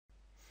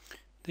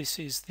This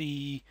is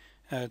the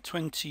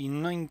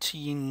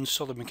 2019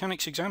 Solid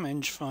Mechanics exam,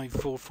 Eng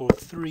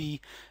 5443,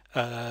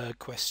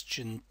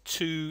 question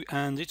 2,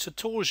 and it's a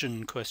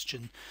torsion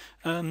question.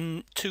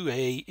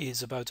 2A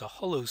is about a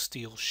hollow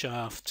steel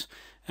shaft,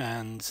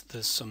 and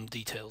there's some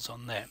details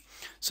on there.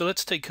 So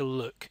let's take a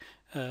look.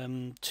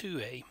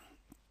 2A.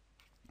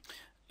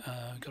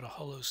 Got a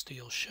hollow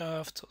steel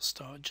shaft. I'll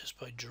start just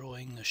by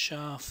drawing the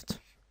shaft,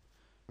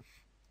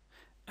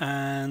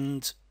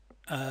 and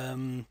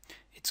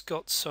it's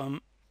got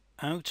some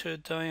outer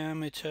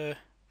diameter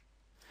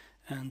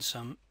and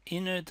some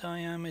inner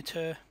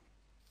diameter,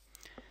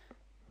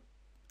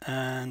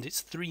 and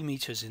it's 3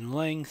 meters in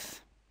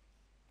length,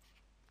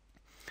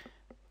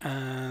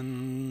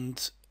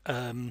 and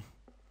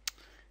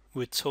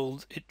we're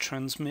told it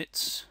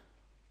transmits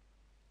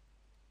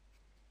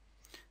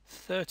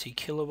 30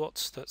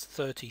 kilowatts, that's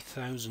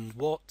 30,000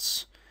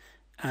 watts,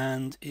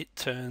 and it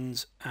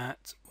turns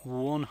at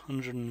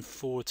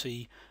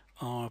 140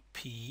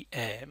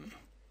 RPM.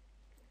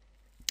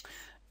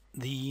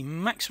 The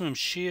maximum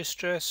shear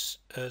stress,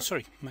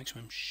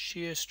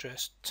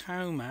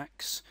 tau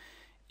max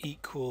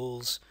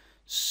equals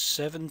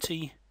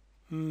 70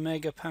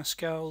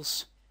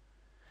 megapascals,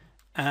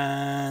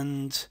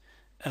 and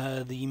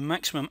the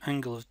maximum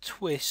angle of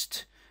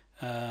twist,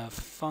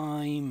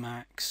 phi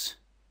max,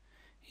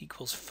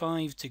 equals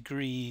 5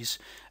 degrees.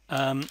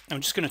 I'm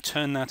just going to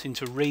turn that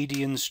into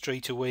radians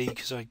straight away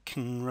because I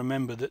can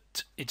remember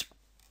that it's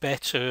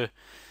better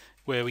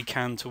where we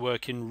can to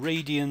work in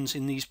radians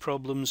in these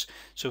problems.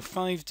 So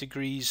 5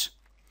 degrees,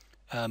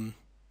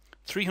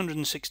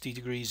 360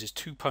 degrees is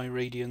 2 pi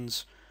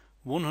radians,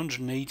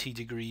 180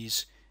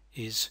 degrees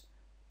is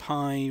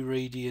pi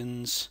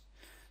radians.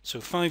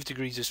 So 5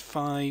 degrees is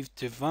 5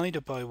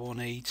 divided by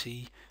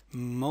 180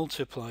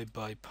 multiplied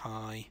by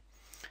pi.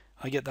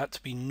 I get that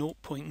to be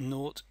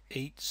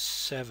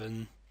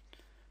 0.087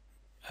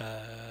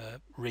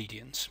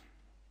 radians.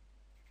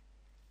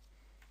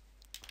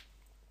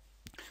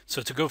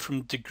 So to go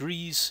from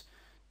degrees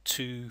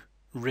to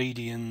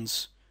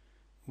radians,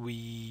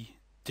 we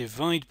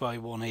divide by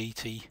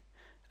 180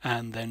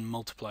 and then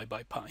multiply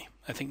by pi.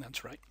 I think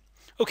that's right.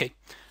 Okay,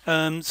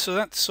 so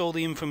that's all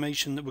the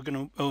information that we're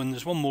going to... Oh, and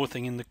there's one more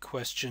thing in the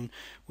question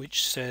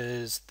which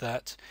says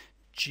that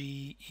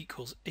G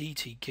equals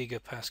 80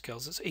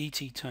 gigapascals. That's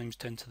 80 times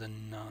 10 to the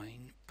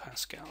 9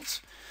 pascals.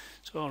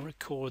 So I'll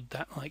record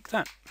that like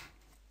that.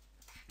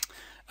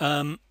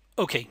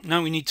 Okay,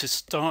 now we need to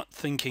start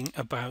thinking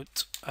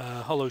about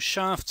hollow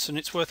shafts, and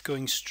it's worth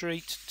going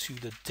straight to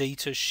the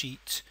data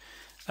sheet.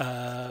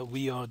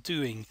 We are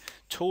doing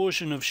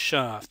torsion of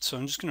shafts, so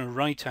I'm just going to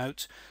write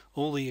out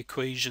all the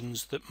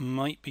equations that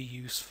might be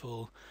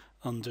useful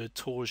under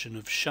torsion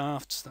of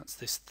shafts. That's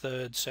this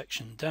third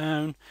section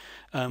down.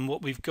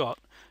 What we've got,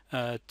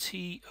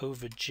 T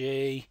over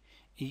J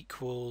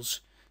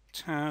equals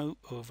tau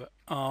over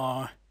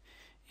R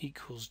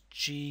equals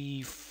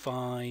G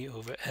phi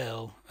over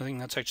L. I think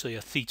that's actually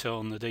a theta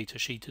on the data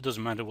sheet. It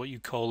doesn't matter what you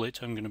call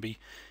it. I'm going to be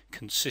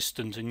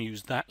consistent and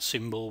use that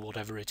symbol,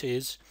 whatever it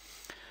is.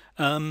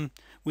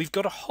 We've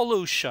got a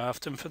hollow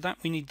shaft, and for that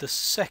we need the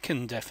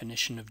second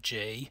definition of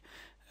J.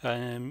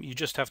 You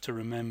just have to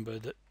remember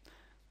that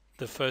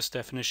the first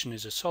definition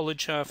is a solid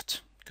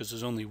shaft because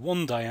there's only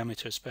one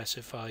diameter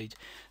specified,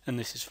 and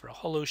this is for a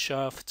hollow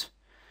shaft.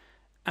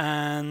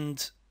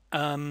 And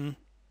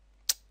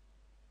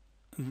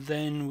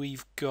then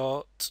we've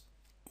got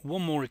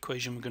one more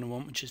equation we're going to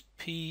want, which is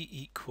P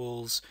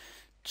equals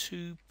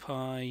 2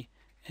 pi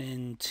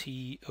nt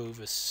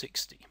over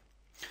 60.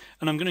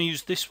 And I'm going to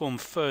use this one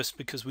first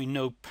because we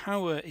know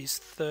power is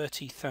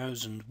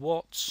 30,000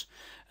 watts,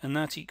 and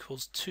that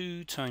equals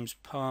 2 times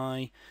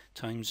pi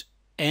times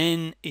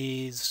n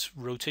is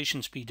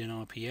rotation speed in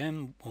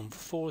RPM,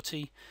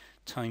 140,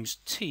 times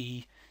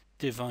t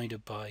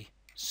divided by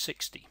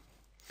 60.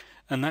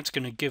 And that's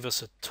going to give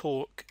us a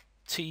torque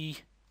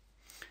T.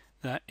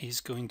 That is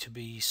going to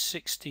be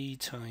 60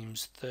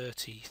 times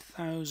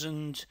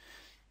 30,000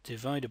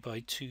 divided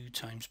by 2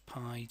 times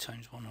pi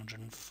times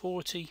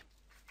 140.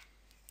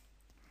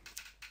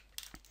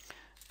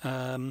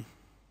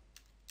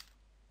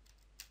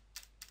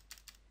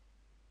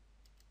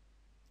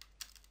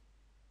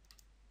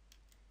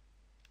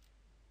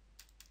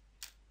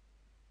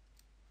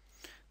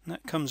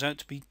 That comes out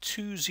to be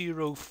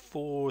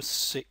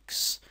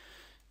 2046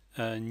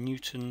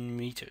 Newton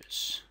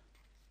meters.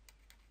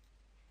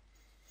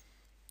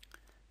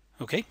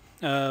 Okay,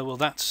 well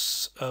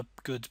that's a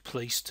good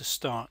place to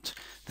start.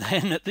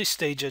 Then at this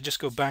stage I just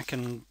go back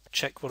and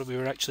check what we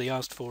were actually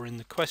asked for in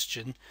the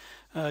question.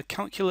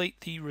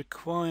 Calculate the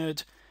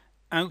required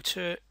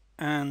outer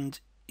and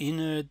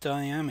inner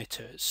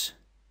diameters.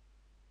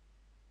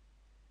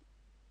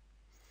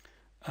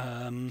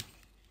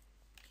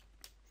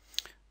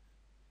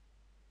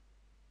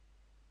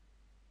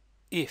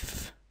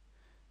 If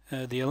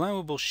the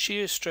allowable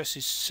shear stress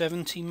is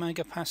 70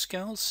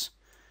 megapascals,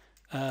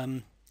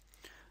 and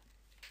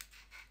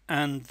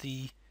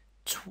the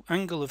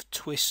angle of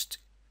twist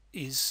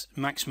is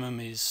maximum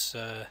is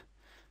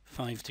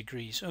 5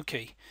 degrees.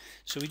 Okay,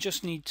 so we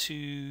just need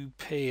to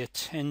pay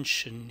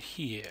attention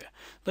here.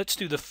 Let's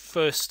do the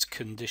first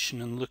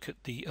condition and look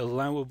at the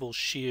allowable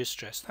shear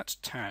stress. That's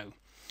tau.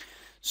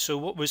 So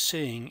what we're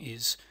saying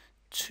is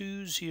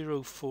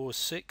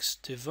 2046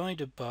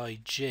 divided by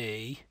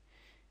J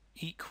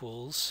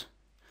equals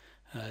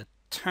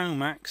tau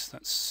max,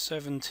 that's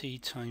 70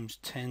 times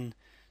 10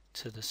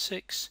 to the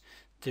 6,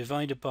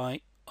 divided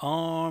by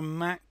R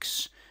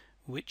max,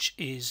 which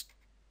is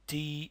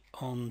D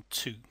on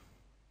 2.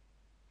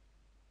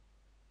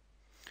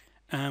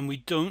 And we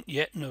don't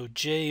yet know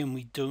J and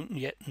we don't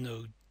yet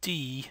know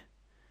D,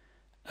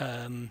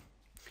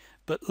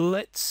 but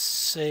let's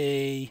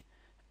say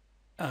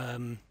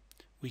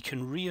we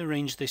can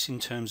rearrange this in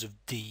terms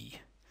of D,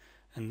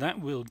 and that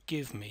will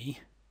give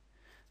me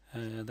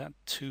that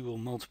 2 will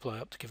multiply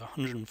up to give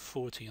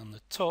 140 on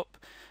the top,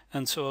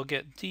 and so I'll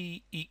get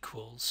D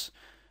equals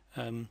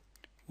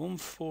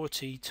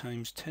 140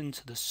 times 10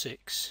 to the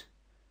 6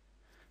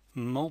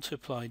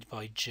 multiplied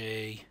by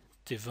J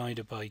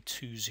divided by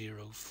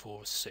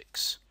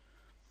 2046.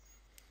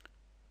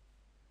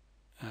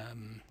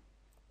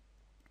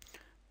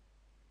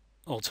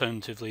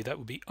 Alternatively, that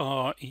would be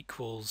R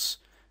equals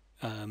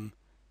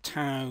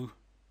tau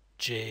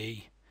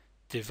J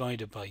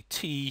divided by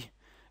T,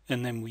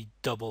 and then we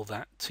double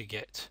that to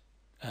get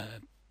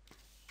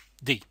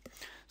D.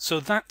 So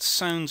that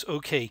sounds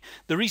okay.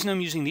 The reason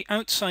I'm using the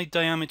outside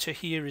diameter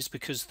here is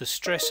because the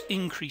stress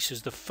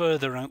increases the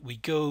further out we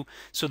go,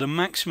 so the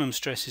maximum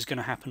stress is going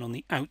to happen on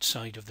the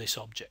outside of this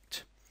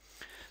object.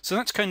 So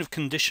that's kind of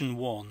condition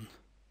 1.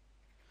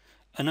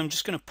 And I'm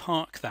just going to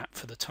park that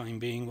for the time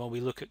being while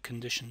we look at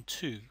condition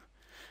 2.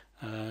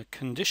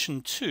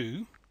 Condition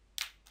 2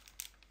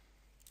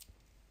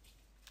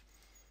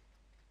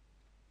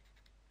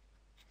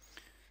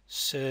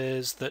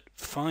 says that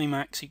phi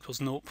max equals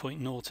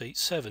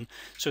 0.087.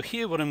 So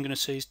here what I'm going to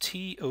say is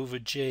T over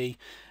J,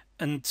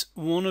 and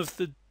one of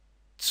the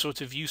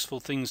sort of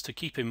useful things to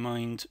keep in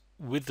mind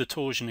with the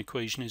torsion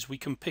equation is we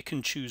can pick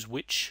and choose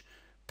which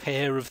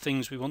pair of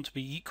things we want to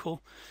be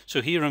equal.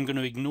 So here I'm going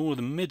to ignore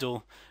the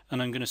middle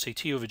and I'm going to say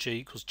T over J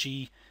equals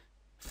G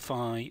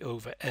phi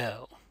over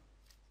L.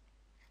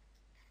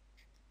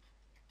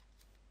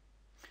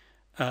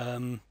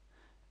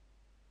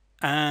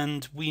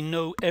 And we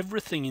know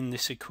everything in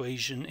this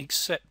equation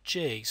except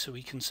J, so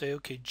we can say,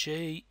 okay,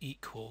 J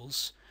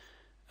equals,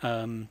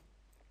 it's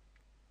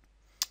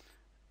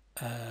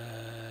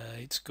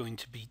going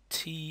to be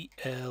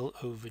TL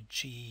over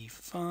G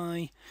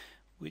phi,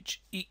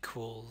 which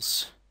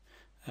equals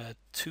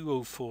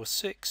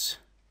 2046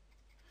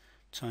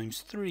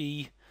 times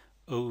 3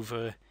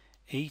 over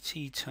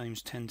 80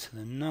 times 10 to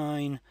the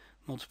 9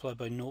 multiplied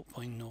by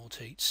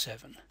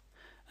 0.087.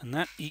 And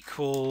that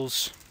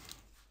equals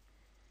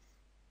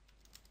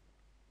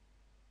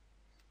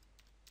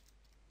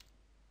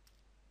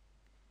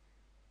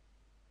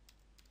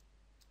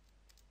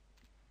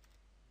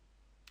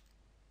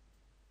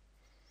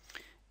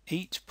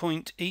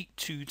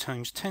 8.82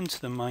 times 10 to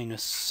the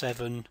minus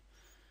 7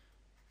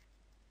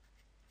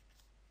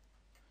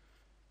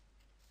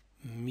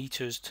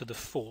 meters to the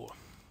 4.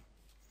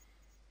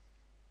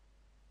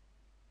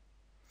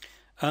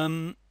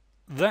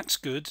 That's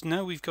good.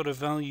 Now we've got a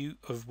value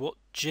of what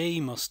J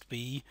must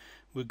be.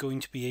 We're going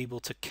to be able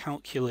to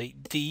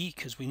calculate D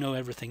because we know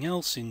everything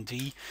else in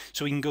D.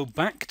 So we can go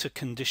back to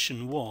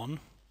condition 1.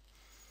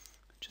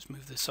 Just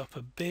move this up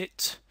a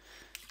bit.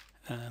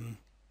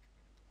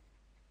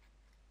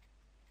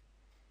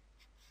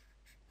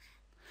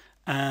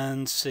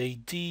 And say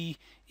D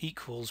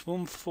equals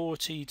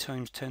 140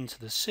 times 10 to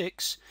the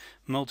 6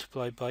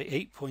 multiplied by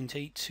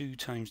 8.82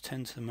 times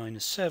 10 to the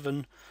minus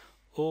 7,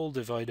 all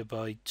divided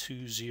by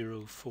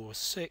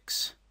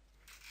 2046.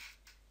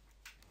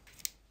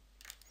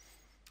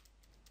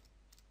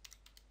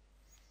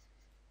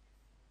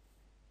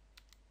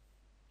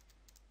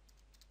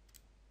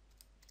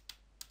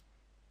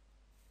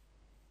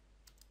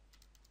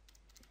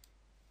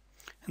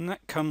 And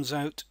that comes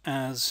out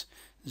as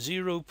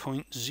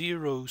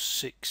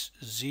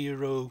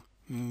 0.060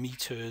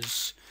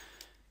 meters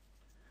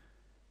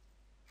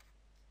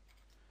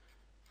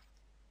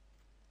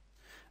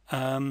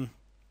and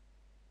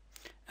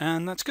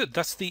that's good.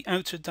 That's the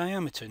outer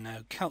diameter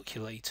now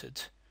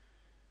calculated.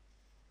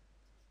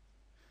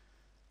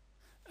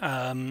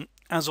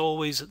 As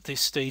always at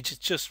this stage, it's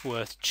just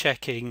worth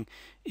checking,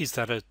 is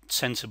that a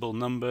sensible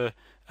number?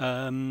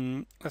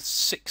 That's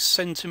 6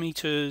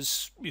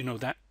 centimeters, you know,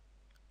 that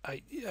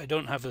I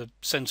don't have a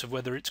sense of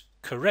whether it's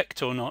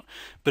correct or not,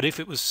 but if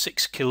it was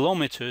 6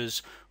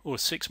 kilometers or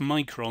 6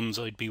 microns,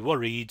 I'd be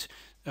worried.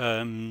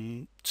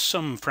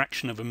 Some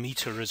fraction of a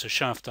meter as a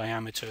shaft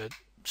diameter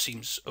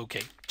seems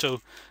okay.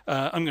 So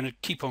I'm going to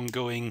keep on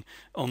going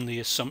on the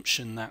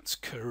assumption that's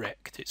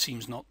correct. It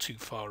seems not too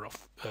far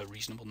off a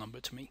reasonable number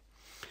to me.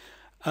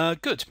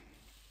 Good.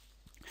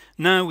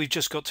 Now we've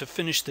just got to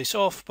finish this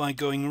off by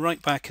going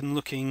right back and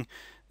looking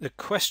The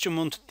question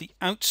wanted the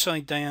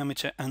outside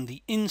diameter and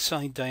the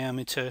inside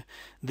diameter.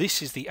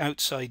 This is the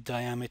outside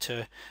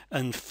diameter,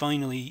 and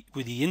finally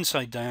with the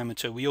inside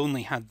diameter we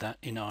only had that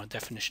in our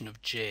definition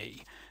of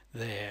J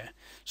there.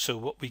 So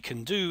what we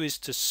can do is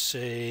to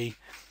say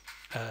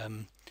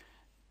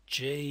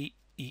J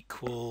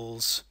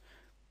equals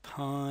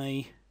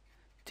pi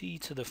d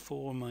to the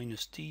 4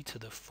 minus d to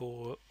the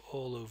 4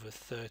 all over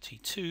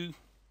 32.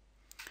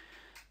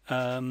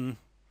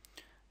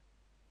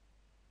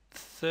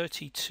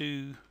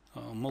 32,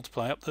 I'll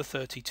multiply up the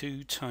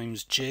 32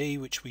 times J,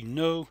 which we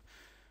know,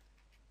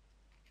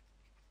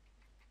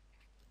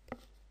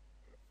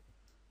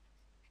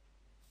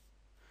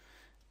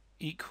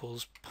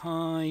 equals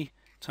pi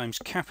times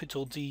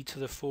capital D to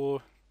the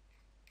 4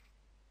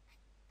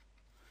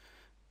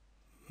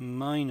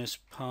 minus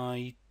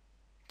pi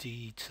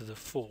d to the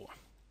 4.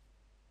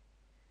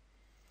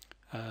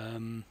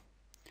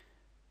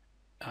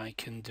 I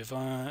can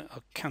divide,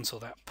 I'll cancel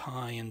that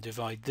pi and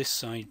divide this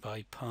side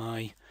by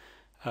pi,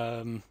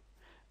 and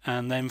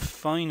then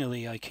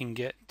finally I can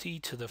get d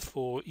to the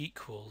 4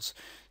 equals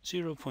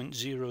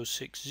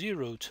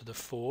 0.060 to the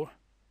 4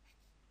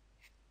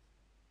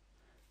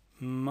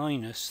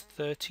 minus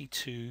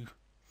 32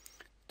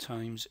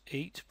 times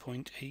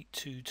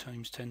 8.82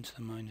 times 10 to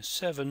the minus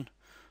 7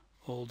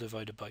 all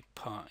divided by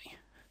pi.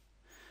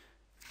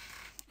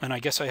 And I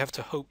guess I have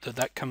to hope that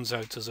that comes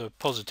out as a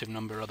positive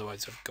number,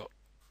 otherwise I've got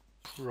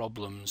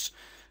problems,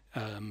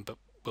 but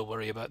we'll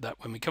worry about that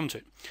when we come to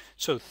it.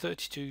 So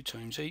 32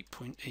 times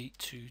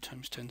 8.82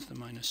 times 10 to the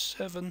minus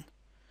 7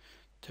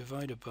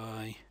 divided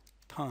by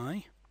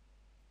pi,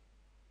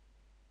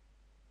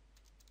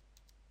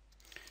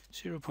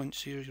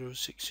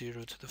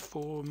 0.060 to the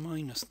 4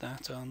 minus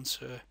that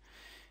answer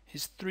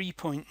is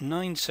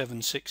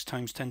 3.976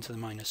 times 10 to the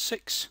minus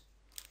 6.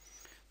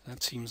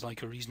 That seems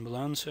like a reasonable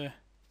answer.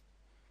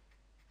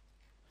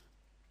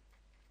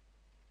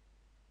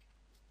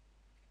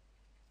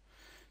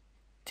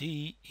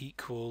 D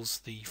equals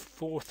the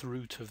 4th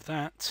root of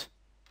that.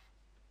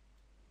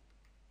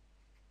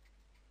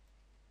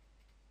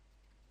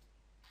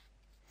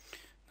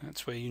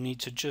 That's where you need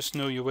to just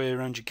know your way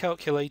around your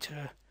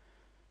calculator.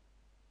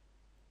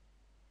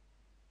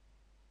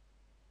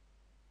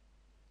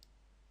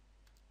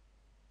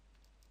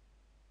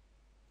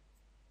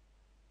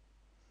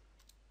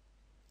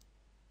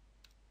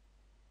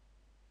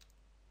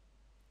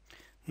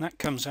 And that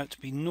comes out to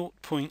be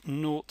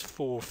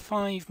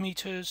 0.045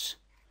 meters,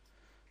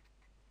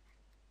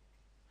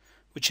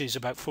 which is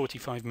about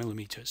 45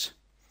 millimeters.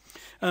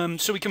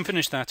 So we can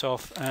finish that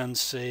off and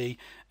say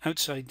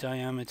outside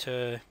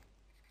diameter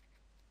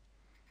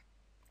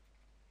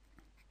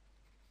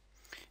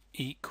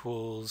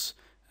equals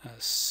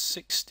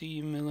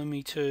 60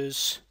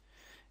 millimeters,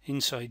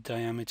 inside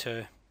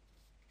diameter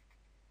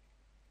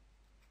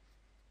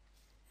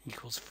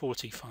equals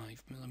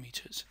 45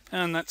 millimeters.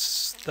 And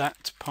that's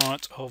that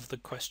part of the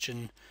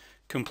question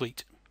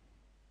complete.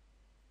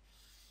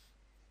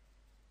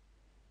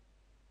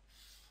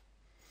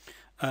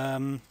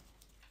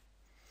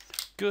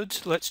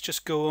 Good, let's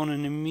just go on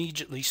and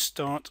immediately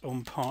start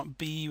on part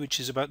B, which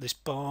is about this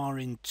bar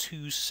in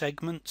 2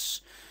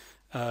 segments.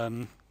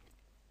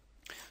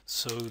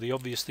 So the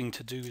obvious thing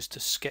to do is to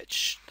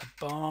sketch the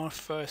bar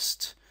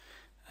first.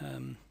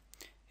 It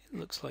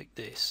looks like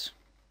this.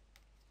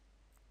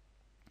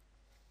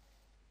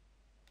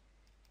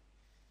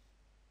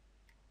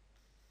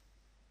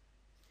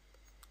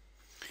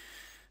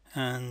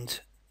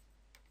 And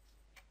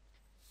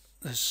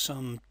there's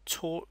some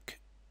torque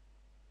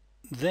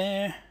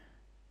there,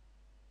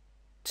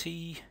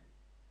 T,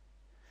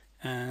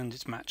 and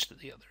it's matched at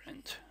the other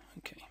end.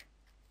 Okay.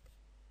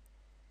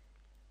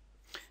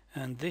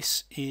 And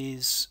this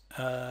is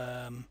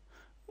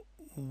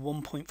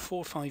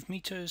 1.45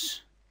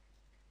 meters,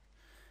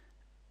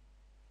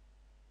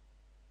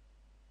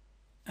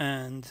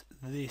 and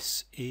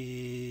this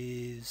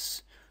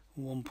is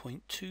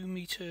 1.2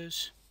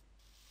 meters.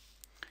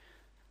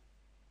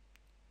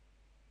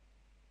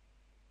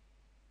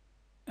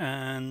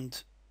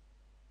 And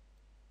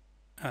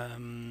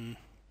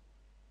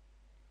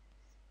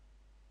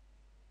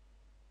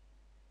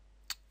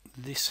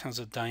this has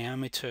a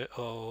diameter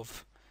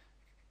of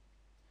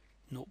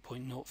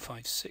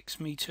 0.056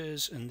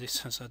 meters, and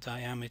this has a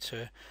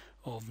diameter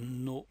of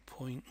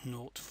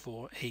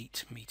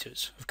 0.048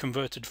 meters. I've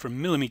converted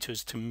from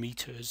millimeters to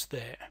meters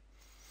there.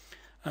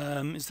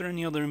 Is there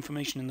any other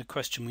information in the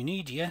question we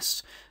need?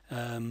 Yes.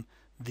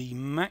 The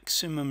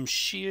maximum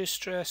shear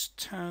stress,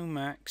 tau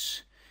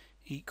max,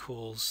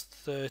 equals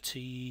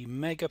 30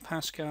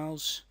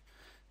 megapascals,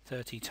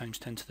 30 times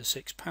 10 to the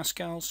 6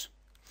 pascals.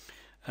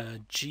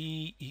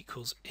 G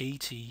equals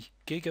 80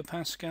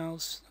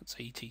 gigapascals, that's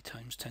 80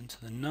 times 10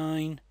 to the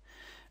 9,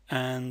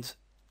 and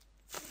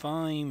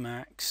phi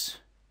max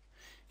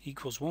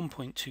equals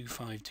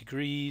 1.25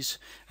 degrees,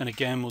 and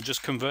again we'll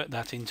just convert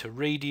that into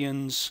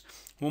radians.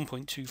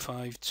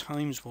 1.25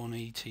 times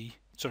 180,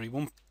 sorry,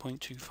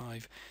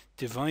 1.25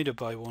 divided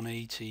by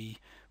 180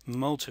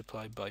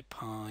 multiplied by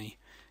pi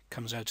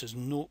comes out as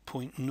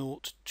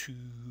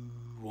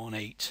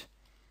 0.0218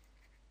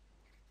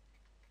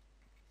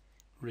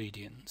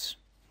 radians.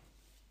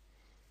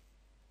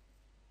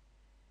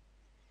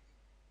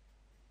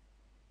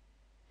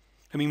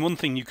 I mean, one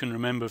thing you can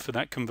remember for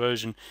that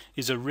conversion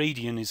is a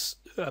radian is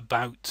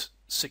about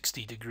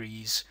 60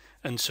 degrees,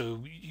 and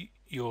so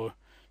your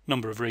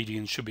number of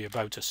radians should be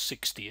about a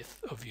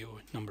 60th of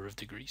your number of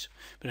degrees.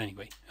 But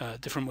anyway,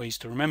 different ways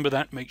to remember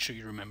that. Make sure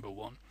you remember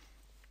one.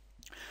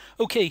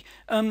 Okay,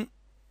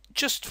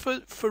 just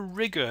for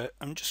rigor,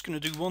 I'm just going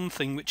to do one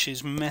thing, which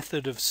is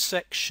method of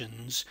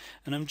sections,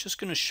 and I'm just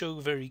going to show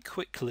very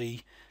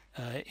quickly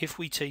if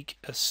we take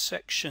a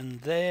section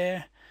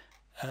there,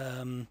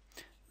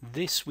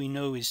 this we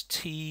know is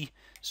T,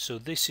 so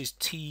this is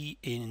T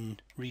in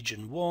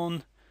region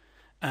 1,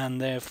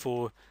 and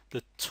therefore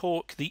the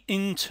torque, the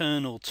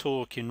internal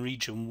torque in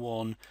region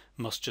 1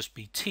 must just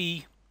be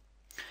T.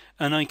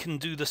 And I can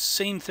do the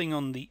same thing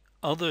on the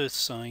other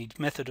side,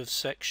 method of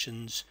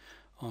sections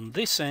on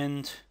this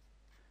end.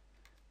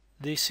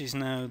 This is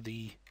now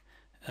the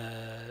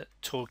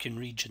torque in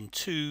region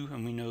 2,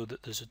 and we know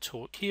that there's a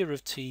torque here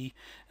of T,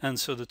 and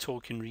so the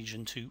torque in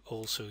region 2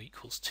 also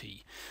equals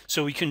T.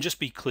 So we can just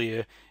be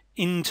clear,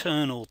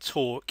 internal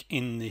torque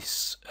in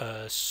this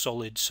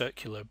solid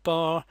circular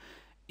bar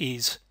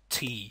is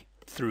T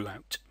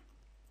throughout.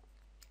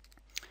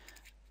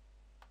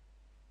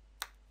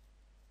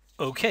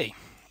 Okay,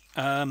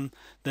 the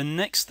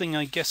next thing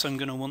I guess I'm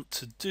going to want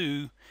to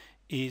do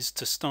is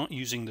to start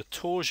using the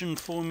torsion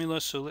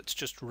formula, so let's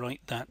just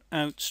write that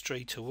out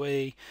straight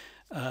away.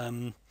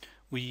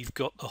 We've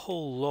got the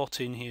whole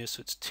lot in here,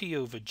 so it's T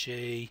over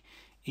J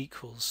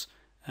equals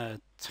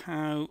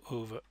tau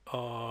over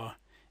R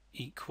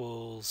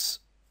equals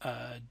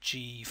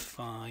G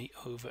phi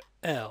over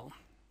L.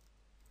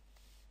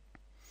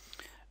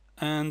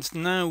 And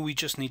now we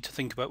just need to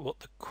think about what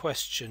the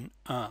question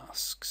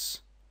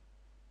asks.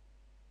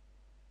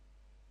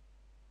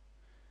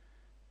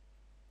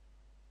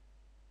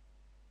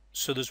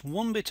 So there's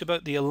one bit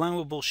about the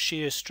allowable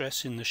shear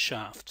stress in the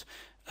shaft.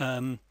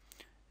 The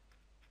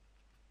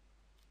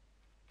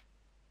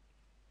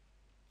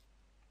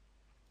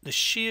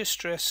shear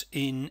stress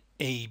in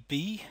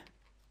AB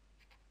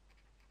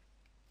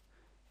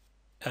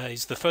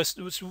is the first.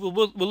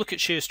 We'll look at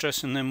shear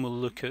stress, and then we'll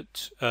look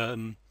at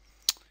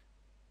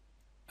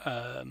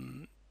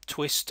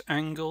twist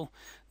angle.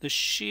 The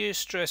shear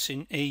stress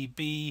in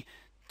AB,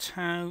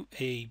 tau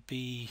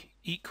AB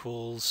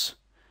equals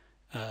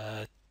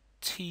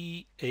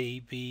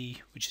TAB,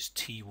 which is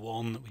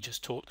T1 that we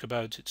just talked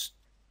about. It's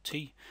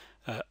T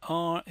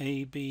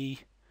RAB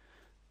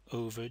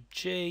over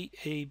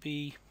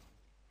JAB.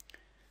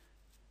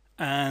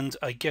 And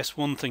I guess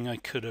one thing I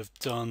could have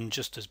done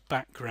just as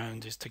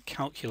background is to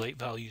calculate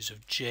values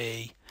of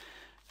J.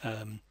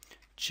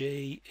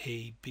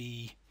 JAB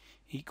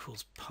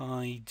equals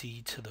pi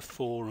d to the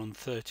 4 on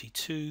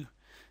 32.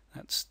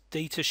 That's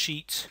data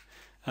sheet.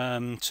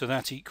 So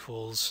that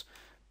equals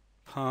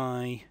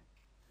pi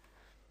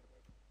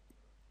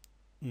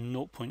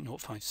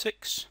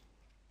 0.056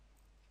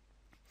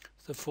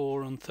 the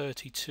 4 on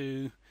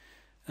 32,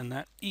 and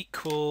that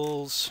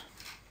equals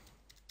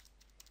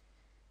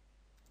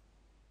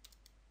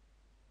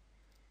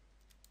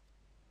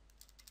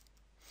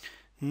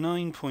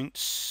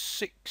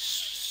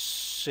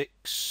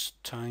 9.66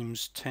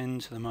 times 10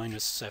 to the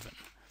minus 7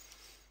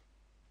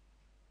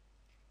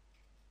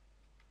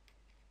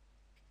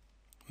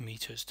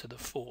 meters to the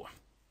 4.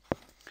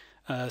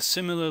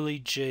 Similarly,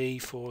 J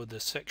for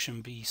the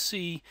section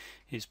BC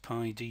is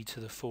pi d to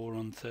the 4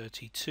 on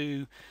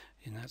 32,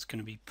 and that's going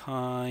to be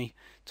pi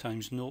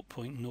times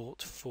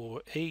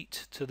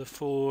 0.048 to the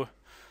 4,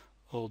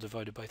 all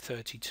divided by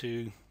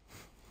 32.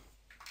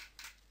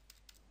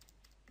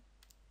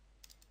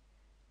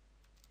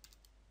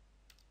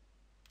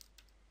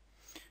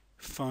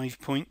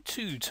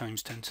 .2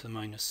 times 10 to the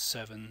minus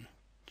 7,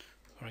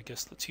 or I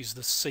guess let's use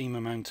the same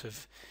amount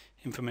of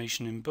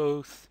information in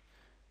both.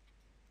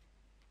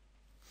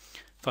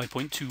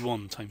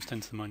 5.21 times 10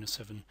 to the minus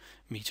 7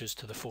 meters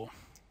to the 4.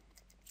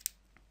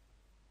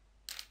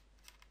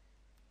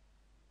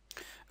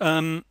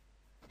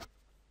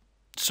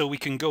 So we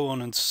can go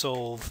on and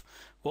solve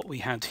what we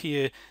had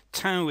here.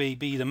 Tau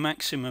AB, the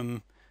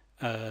maximum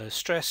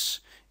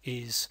stress,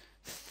 is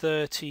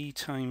 30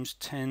 times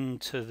 10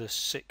 to the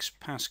 6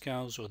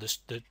 pascals, or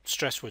the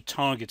stress we're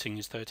targeting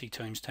is 30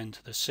 times 10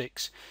 to the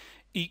 6,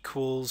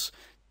 equals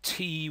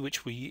T,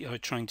 which we are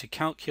trying to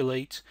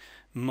calculate,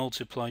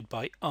 multiplied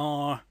by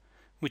R,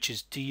 which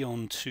is d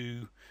on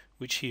 2,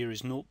 which here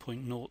is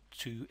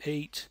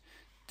 0.028,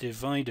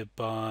 divided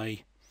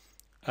by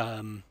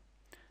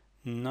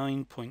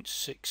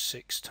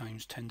 9.66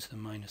 times 10 to the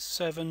minus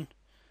 7,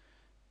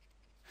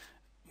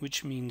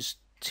 which means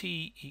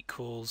T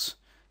equals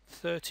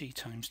 30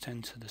 times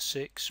 10 to the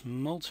 6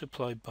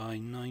 multiplied by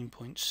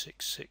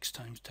 9.66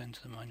 times 10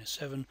 to the minus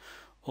 7,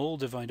 all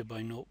divided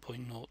by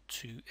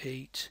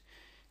 0.028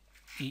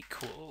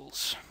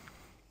 equals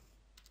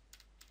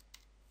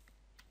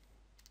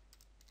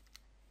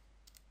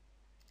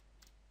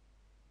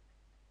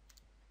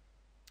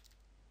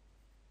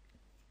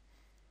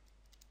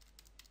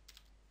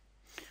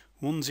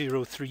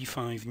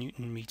 1035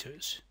 Newton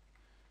meters.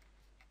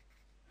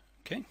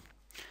 Okay.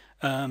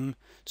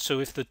 So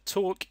if the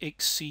torque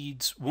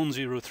exceeds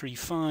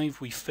 1035,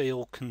 we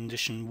fail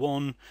condition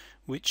 1,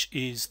 which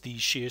is the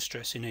shear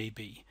stress in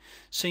AB.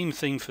 Same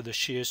thing for the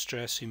shear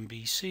stress in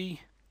BC.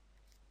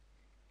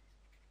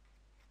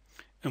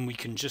 And we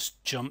can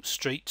just jump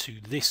straight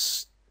to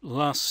this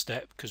last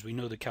step because we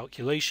know the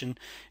calculation.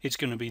 It's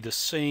going to be the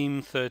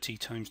same 30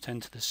 times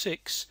 10 to the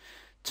 6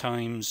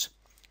 times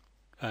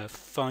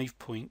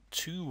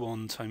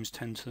 5.21 times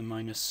 10 to the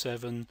minus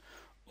 7,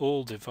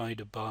 all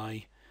divided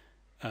by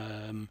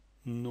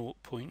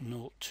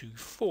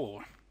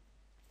 0.024.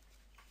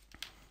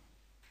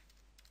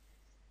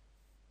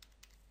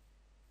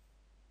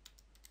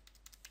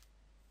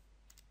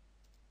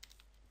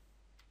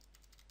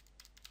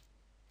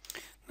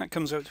 That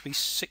comes out to be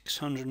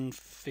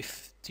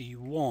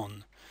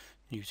 651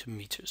 Newton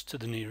meters to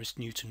the nearest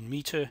Newton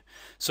meter.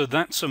 So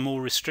that's a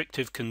more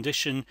restrictive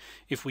condition.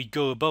 If we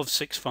go above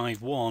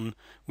 651,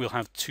 we'll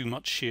have too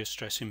much shear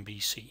stress in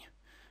BC,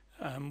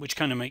 which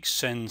kind of makes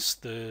sense.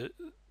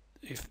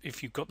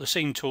 If you've got the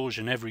same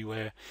torsion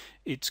everywhere,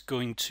 it's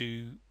going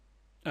to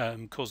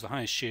cause the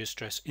highest shear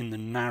stress in the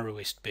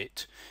narrowest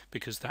bit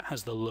because that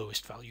has the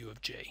lowest value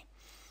of J.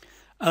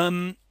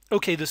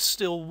 Okay, there's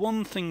still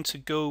one thing to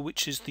go,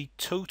 which is the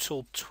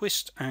total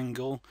twist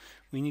angle.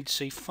 We need to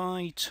say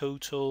phi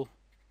total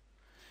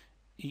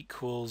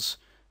equals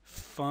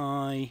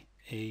phi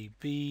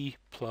AB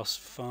plus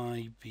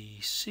phi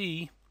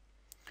BC.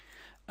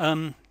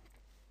 One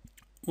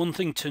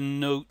thing to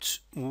note,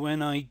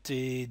 when I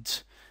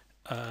did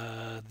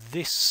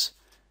this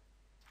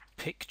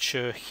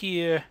picture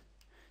here,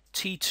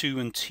 T2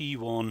 and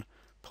T1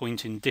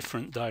 point in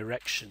different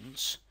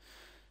directions.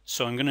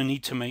 So I'm going to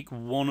need to make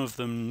one of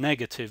them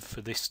negative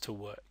for this to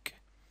work.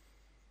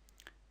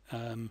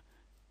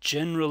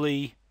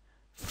 Generally,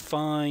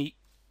 phi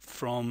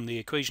from the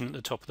equation at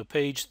the top of the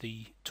page,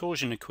 the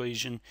torsion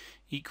equation,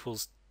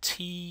 equals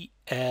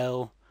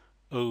TL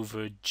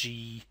over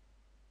GJ.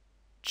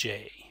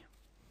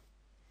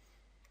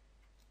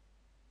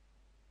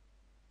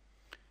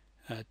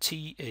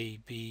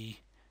 TAB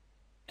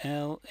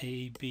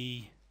LAB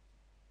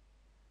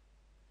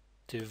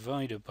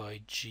divided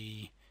by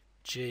G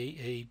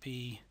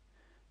JAB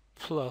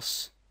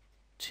plus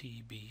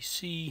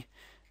TBC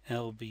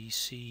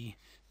LBC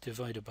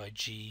divided by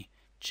G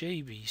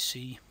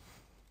JBC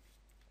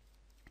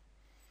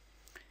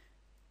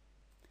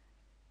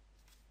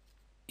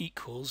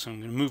equals, I'm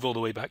going to move all the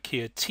way back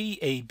here,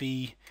 TAB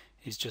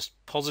is just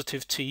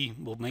positive T,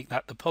 we'll make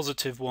that the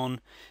positive one.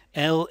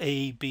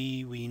 LAB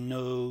we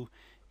know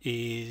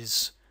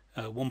is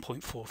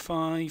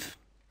 1.45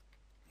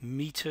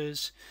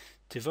 meters.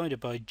 Divided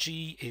by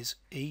G is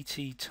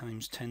 80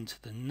 times 10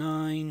 to the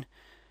 9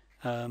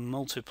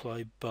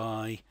 multiplied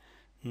by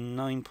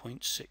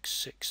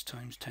 9.66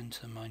 times 10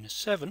 to the minus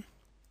 7.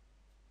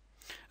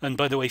 And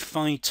by the way,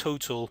 phi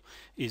total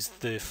is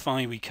the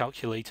phi we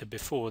calculated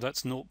before.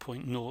 That's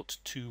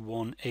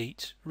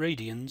 0.0218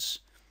 radians.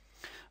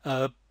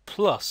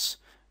 Plus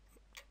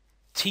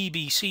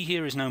TBC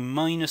here is now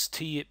minus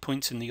T. It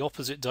points in the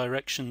opposite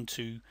direction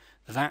to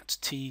that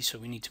T, so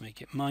we need to make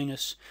it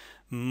minus,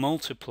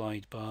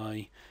 multiplied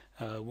by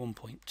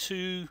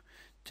 1.2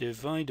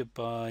 divided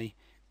by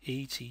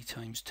 80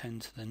 times 10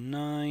 to the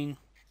 9,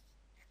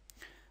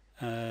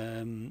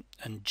 and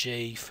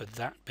J for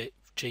that bit,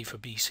 J for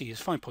BC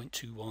is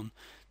 5.21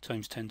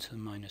 times 10 to the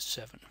minus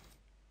 7.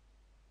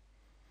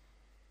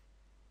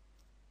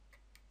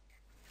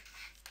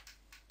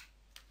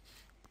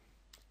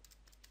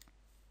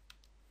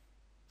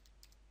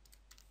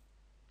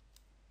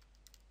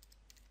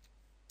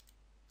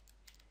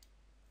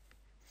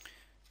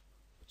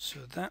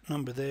 So that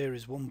number there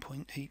is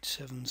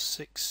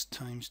 1.876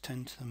 times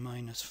 10 to the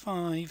minus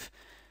 5,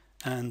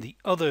 and the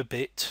other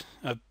bit,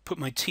 I put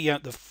my T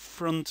out the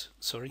front,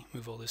 sorry,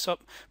 move all this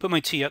up, put my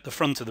T out the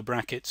front of the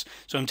brackets,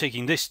 so I'm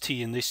taking this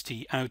T and this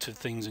T out of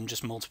things and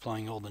just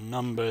multiplying all the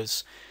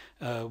numbers.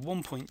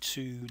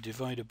 1.2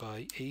 divided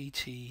by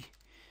 80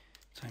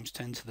 times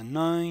 10 to the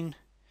 9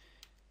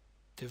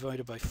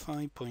 divided by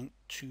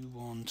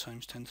 5.21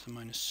 times 10 to the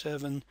minus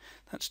 7,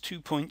 that's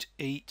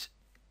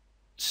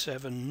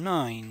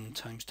 2.879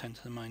 times 10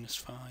 to the minus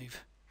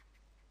 5.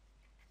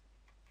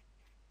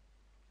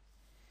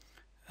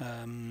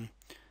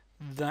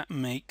 That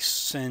makes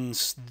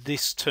sense.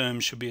 This term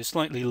should be a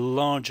slightly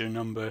larger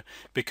number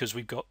because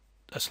we've got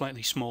a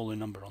slightly smaller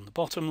number on the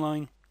bottom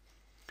line.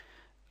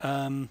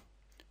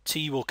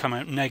 T will come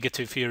out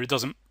negative here.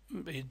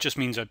 It just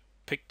means I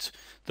picked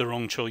the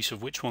wrong choice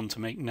of which one to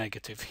make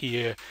negative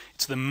here.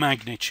 It's the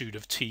magnitude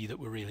of T that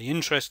we're really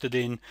interested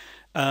in.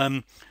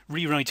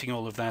 Rewriting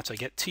all of that, I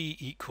get T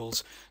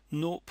equals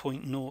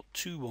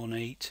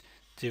 0.0218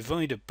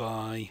 divided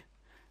by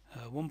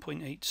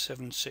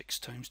 1.876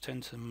 times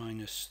 10 to the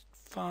minus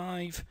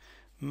 5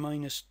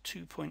 minus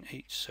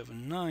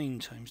 2.879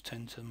 times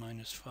 10 to the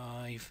minus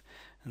 5,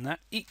 and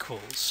that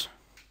equals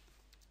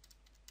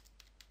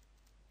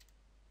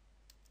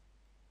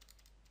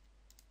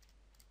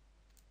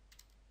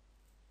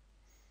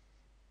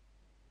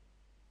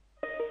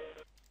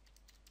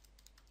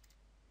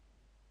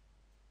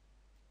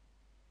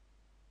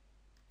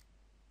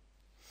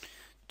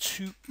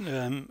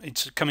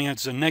it's coming out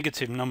as a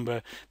negative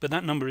number, but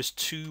that number is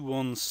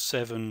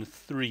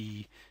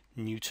 2173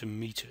 Newton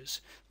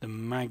meters, the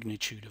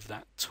magnitude of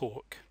that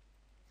torque.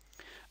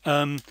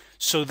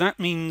 So that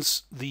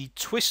means the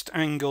twist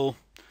angle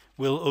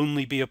will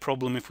only be a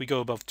problem if we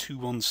go above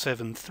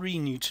 2173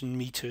 Newton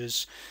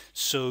meters.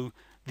 So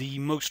the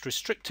most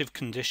restrictive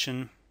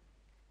condition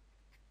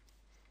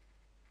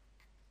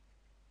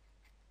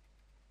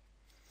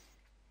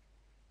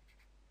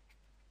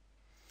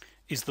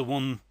is the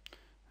one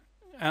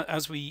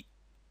as we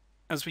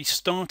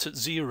start at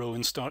 0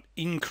 and start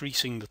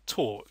increasing the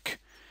torque.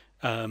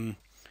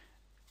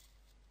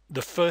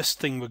 The first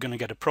thing we're going to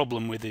get a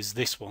problem with is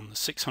this one, the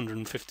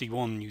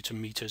 651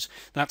 Newton meters.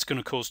 That's going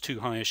to cause too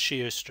high a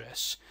shear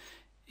stress.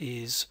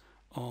 Is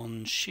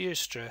on shear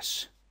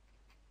stress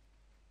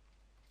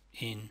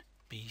in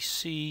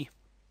BC.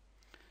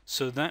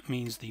 So that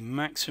means the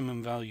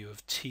maximum value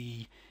of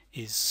T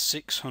is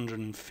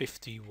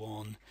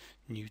 651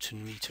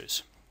 Newton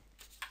meters.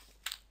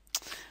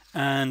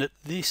 And at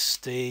this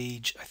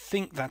stage, I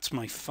think that's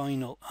my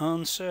final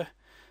answer.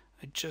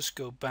 I just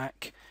go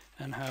back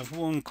and have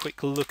one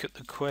quick look at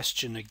the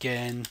question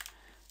again.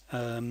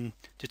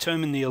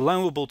 Determine the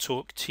allowable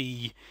torque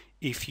T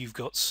if you've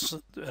got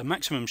a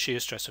maximum shear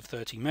stress of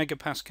 30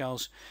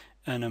 megapascals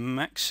and a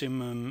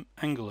maximum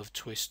angle of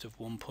twist of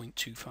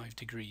 1.25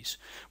 degrees.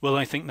 Well,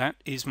 I think that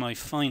is my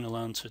final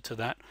answer to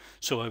that,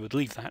 so I would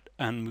leave that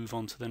and move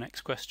on to the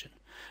next question.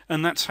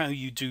 And that's how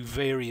you do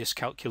various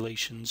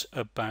calculations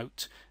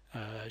about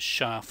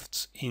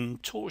shafts in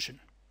torsion.